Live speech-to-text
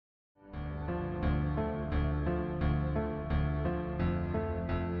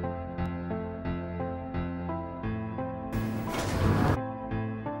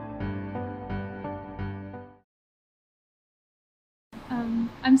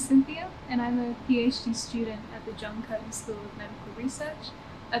I'm Cynthia, and I'm a PhD student at the Curtin School of Medical Research.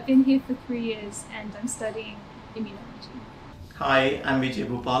 I've been here for 3 years and I'm studying immunology. Hi, I'm Vijay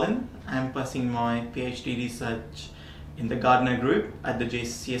Bhupalan. I'm pursuing my PhD research in the Gardner Group at the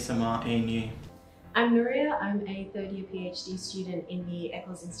JCSMR ANU. I'm Nuria. I'm a third-year PhD student in the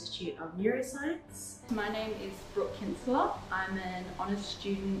Eccles Institute of Neuroscience. My name is Brooke Kinsler. I'm an honours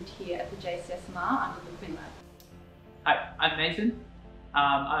student here at the JCSMR under the Quinn Lab. Hi, I'm Nathan.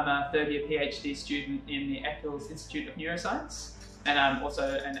 I'm a third-year PhD student in the Eccles Institute of Neuroscience, and I'm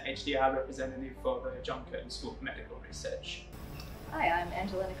also an HDR representative for the John Curtin School of Medical Research. Hi, I'm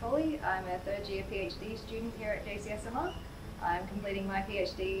Angela Nicoli. I'm a third-year PhD student here at JCSMR. I'm completing my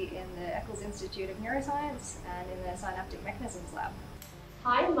PhD in the Eccles Institute of Neuroscience and in the Synaptic Mechanisms Lab.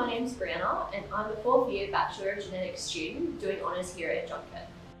 Hi, my name's Brianna and I'm a fourth-year Bachelor of Genetics student doing honours here at John Curtin.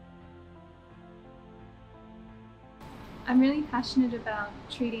 I'm really passionate about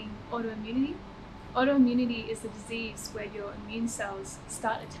treating autoimmunity. Autoimmunity is a disease where your immune cells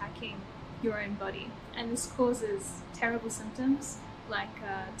start attacking your own body, and this causes terrible symptoms like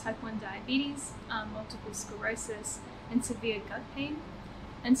type 1 diabetes, multiple sclerosis, and severe gut pain.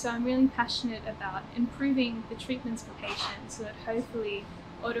 And so I'm really passionate about improving the treatments for patients so that hopefully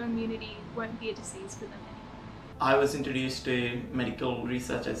autoimmunity won't be a disease for them anymore. I was introduced to medical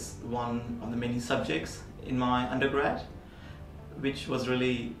research as one of the many subjects in my undergrad, which was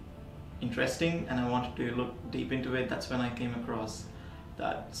really interesting, and I wanted to look deep into it. That's when I came across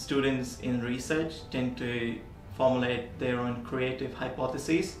that students in research tend to formulate their own creative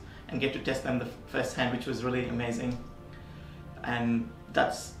hypotheses and get to test them the first hand, which was really amazing. And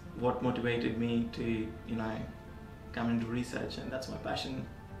that's what motivated me to, come into research, and that's my passion.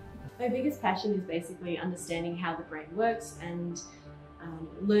 My biggest passion is basically understanding how the brain works and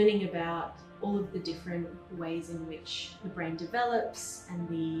learning about all of the different ways in which the brain develops and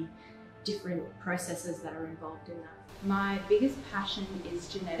the different processes that are involved in that. My biggest passion is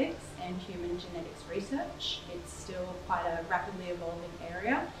genetics and human genetics research. It's still quite a rapidly evolving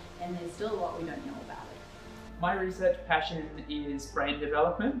area and there's still a lot we don't know about it. My research passion is brain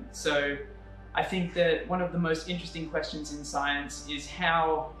development. So I think that one of the most interesting questions in science is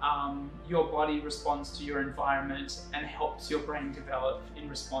how your body responds to your environment and helps your brain develop in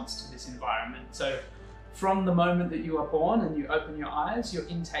response to this environment. So from the moment that you are born and you open your eyes, you're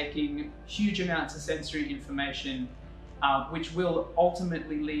intaking huge amounts of sensory information, which will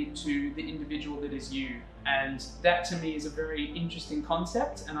ultimately lead to the individual that is you. And that to me is a very interesting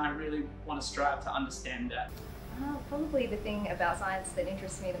concept, and I really want to strive to understand that. Probably the thing about science that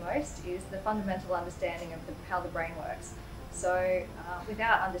interests me the most is the fundamental understanding of how the brain works. So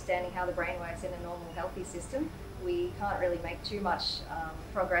without understanding how the brain works in a normal healthy system, we can't really make too much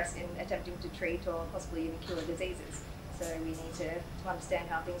progress in attempting to treat or possibly even cure diseases. So we need to understand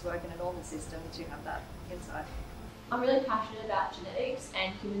how things work in a normal system to have that insight. I'm really passionate about genetics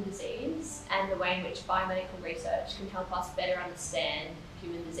and human disease and the way in which biomedical research can help us better understand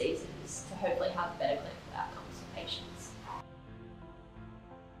human diseases to hopefully have better clinical outcomes for patients.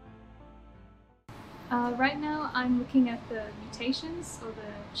 Right now I'm looking at the mutations or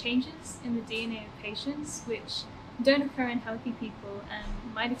the changes in the DNA of patients which don't occur in healthy people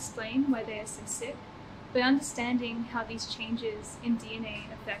and might explain why they are so sick. By understanding how these changes in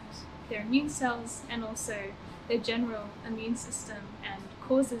DNA affect their immune cells and also their general immune system and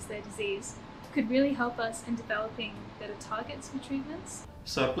causes their disease could really help us in developing better targets for treatments.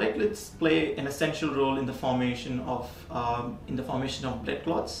 So platelets play an essential role in the formation of blood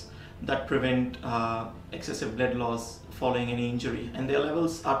clots that prevent excessive blood loss following any injury, and their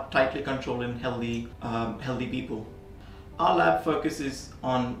levels are tightly controlled in healthy people. Our lab focuses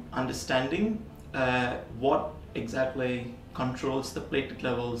on understanding what exactly controls the platelet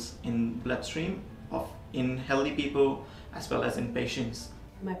levels in bloodstream in healthy people as well as in patients.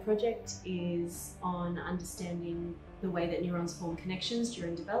 My project is on understanding the way that neurons form connections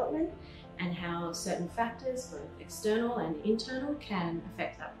during development and how certain factors, both external and internal, can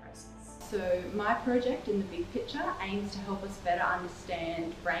affect that process. So my project in the big picture aims to help us better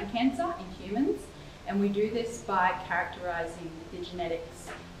understand brain cancer in humans, and we do this by characterising the genetics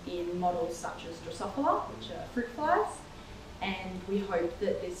in models such as Drosophila, which are fruit flies, and we hope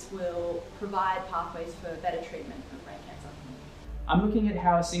that this will provide pathways for better treatment of brain cancer. I'm looking at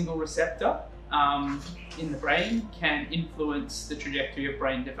how a single receptor in the brain can influence the trajectory of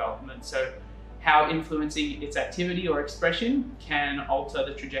brain development. So how influencing its activity or expression can alter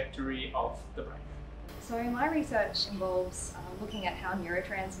the trajectory of the brain. So my research involves looking at how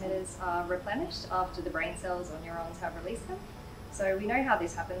neurotransmitters are replenished after the brain cells or neurons have released them. So we know how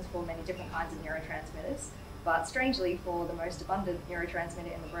this happens for many different kinds of neurotransmitters, But strangely, for the most abundant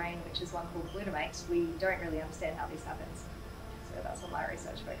neurotransmitter in the brain, which is one called glutamate, we don't really understand how this happens. So that's what my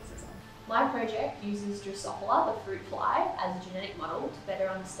research focuses on. My project uses Drosophila, the fruit fly, as a genetic model to better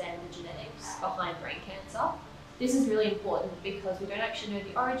understand the genetics behind brain cancer. This is really important because we don't actually know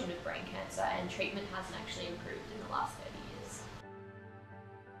the origin of brain cancer, and treatment hasn't actually improved in the last 30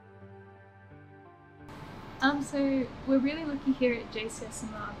 years. So we're really lucky here at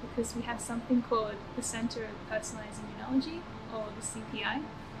JCSMR because we have something called the Centre of Personalised Immunology, or the CPI,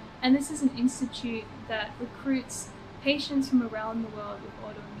 and this is an institute that recruits patients from around the world with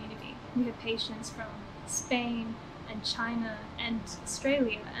autoimmunity. We have patients from Spain and China and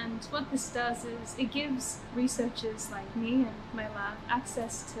Australia, and what this does is it gives researchers like me and my lab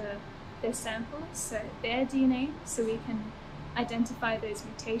access to their samples, so their DNA, so we can identify those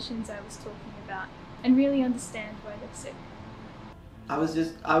mutations I was talking about and really understand why they're sick.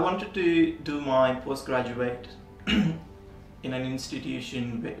 I wanted to do my postgraduate in an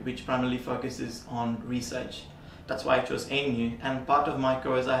institution which primarily focuses on research. That's why I chose ANU, and part of my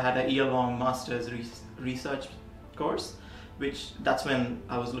course I had a year-long master's research course, that's when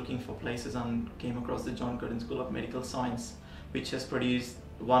I was looking for places and came across the Curtin School of Medical Science, which has produced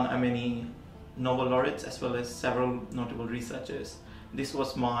many Nobel laureates as well as several notable researchers. This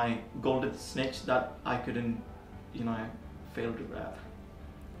was my golden snitch that I couldn't, fail to grab.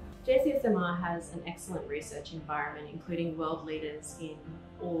 JCSMR has an excellent research environment, including world leaders in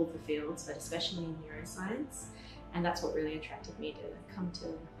all of the fields, but especially in neuroscience. And that's what really attracted me to come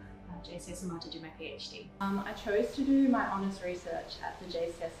to JCSMR to do my PhD. I chose to do my honours research at the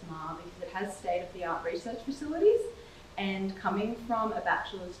JCSMR because it has state-of-the-art research facilities, and coming from a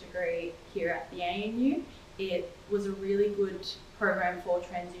bachelor's degree here at the ANU, it was a really good program for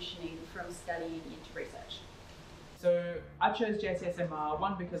transitioning from studying into research. So I chose JCSMR,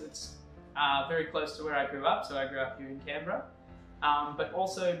 one because it's very close to where I grew up, so I grew up here in Canberra, but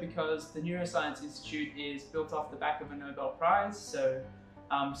also because the Neuroscience Institute is built off the back of a Nobel Prize. So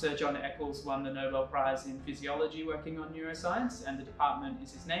Sir John Eccles won the Nobel Prize in Physiology working on neuroscience, and the department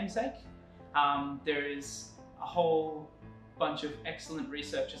is his namesake. There is a whole bunch of excellent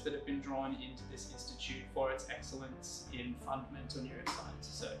researchers that have been drawn into this institute for its excellence in fundamental neuroscience.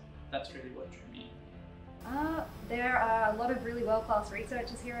 So that's really what drew me in. There are a lot of really world-class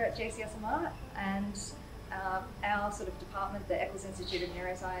researchers here at JCSMR, and our sort of department, the Eccles Institute of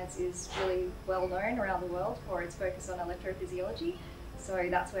Neuroscience, is really well known around the world for its focus on electrophysiology. So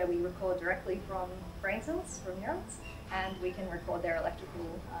that's where we record directly from brain cells, from neurons, and we can record their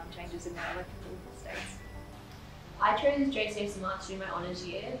electrical changes in their electrical states. I chose JCSMR to do my honours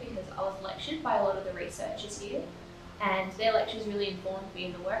year because I was lectured by a lot of the researchers here, and their lectures really informed me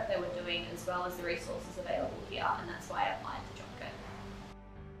in the work they were doing as well as the resources available here, and that's why I applied to John Curtin.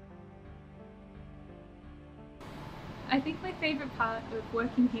 I think my favourite part of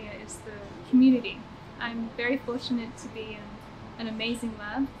working here is the community. I'm very fortunate to be in an amazing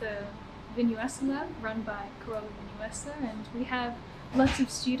lab, the Vinuesa lab, run by Carola Vinuesa, and we have lots of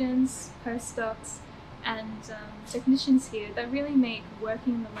students, postdocs, and technicians here that really make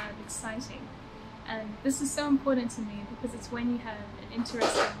working in the lab exciting. And this is so important to me because it's when you have an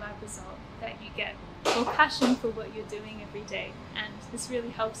interesting lab result that you get more passion for what you're doing every day, and this really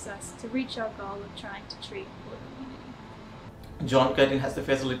helps us to reach our goal of trying to treat autoimmunity. John Curtin has the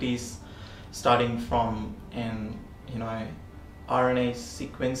facilities starting from RNA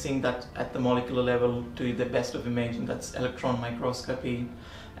sequencing that at the molecular level to the best of imaging, that's electron microscopy,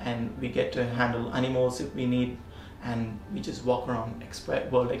 and we get to handle animals if we need, and we just walk around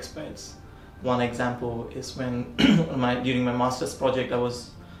world experts. One example is when during my master's project I was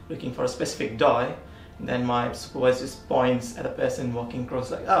looking for a specific dye, and then my supervisor just points at a person walking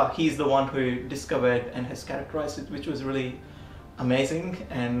across like, oh, he's the one who discovered and has characterized it, which was really amazing.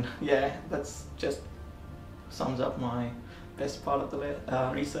 And yeah, that's just sums up my best part of the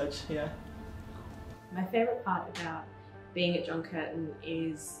research. Yeah. My favourite part about being at John Curtin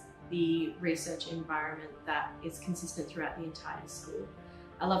is the research environment that is consistent throughout the entire school.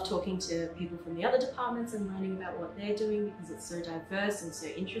 I love talking to people from the other departments and learning about what they're doing because it's so diverse and so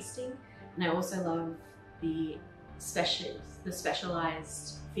interesting. And I also love the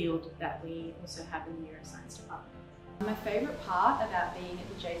specialised field that we also have in the neuroscience department. My favourite part about being at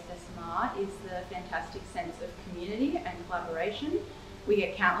the JCSMR is the fantastic sense of community and collaboration. We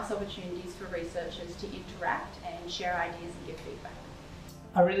get countless opportunities for researchers to interact and share ideas and give feedback.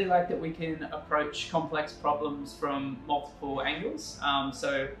 I really like that we can approach complex problems from multiple angles.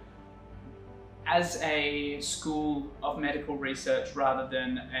 So as a school of medical research rather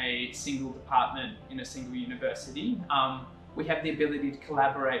than a single department in a single university, we have the ability to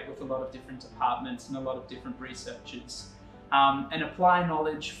collaborate with a lot of different departments and a lot of different researchers, and apply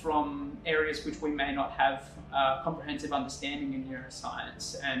knowledge from areas which we may not have comprehensive understanding in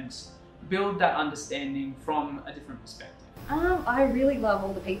neuroscience, and build that understanding from a different perspective. I really love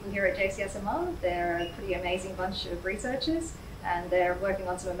all the people here at JCSMR. They're a pretty amazing bunch of researchers and they're working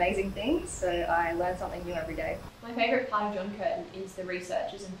on some amazing things, so I learn something new every day. My favourite part of John Curtin is the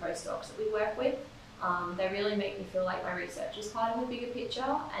researchers and postdocs that we work with. They really make me feel like my research is part of a bigger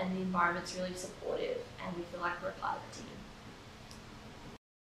picture, and the environment's really supportive and we feel like we're a part of a team.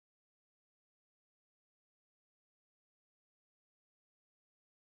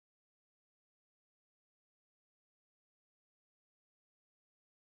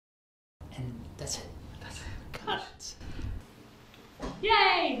 And that's it. That's it. Got it.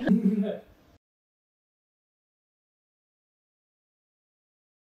 Yay!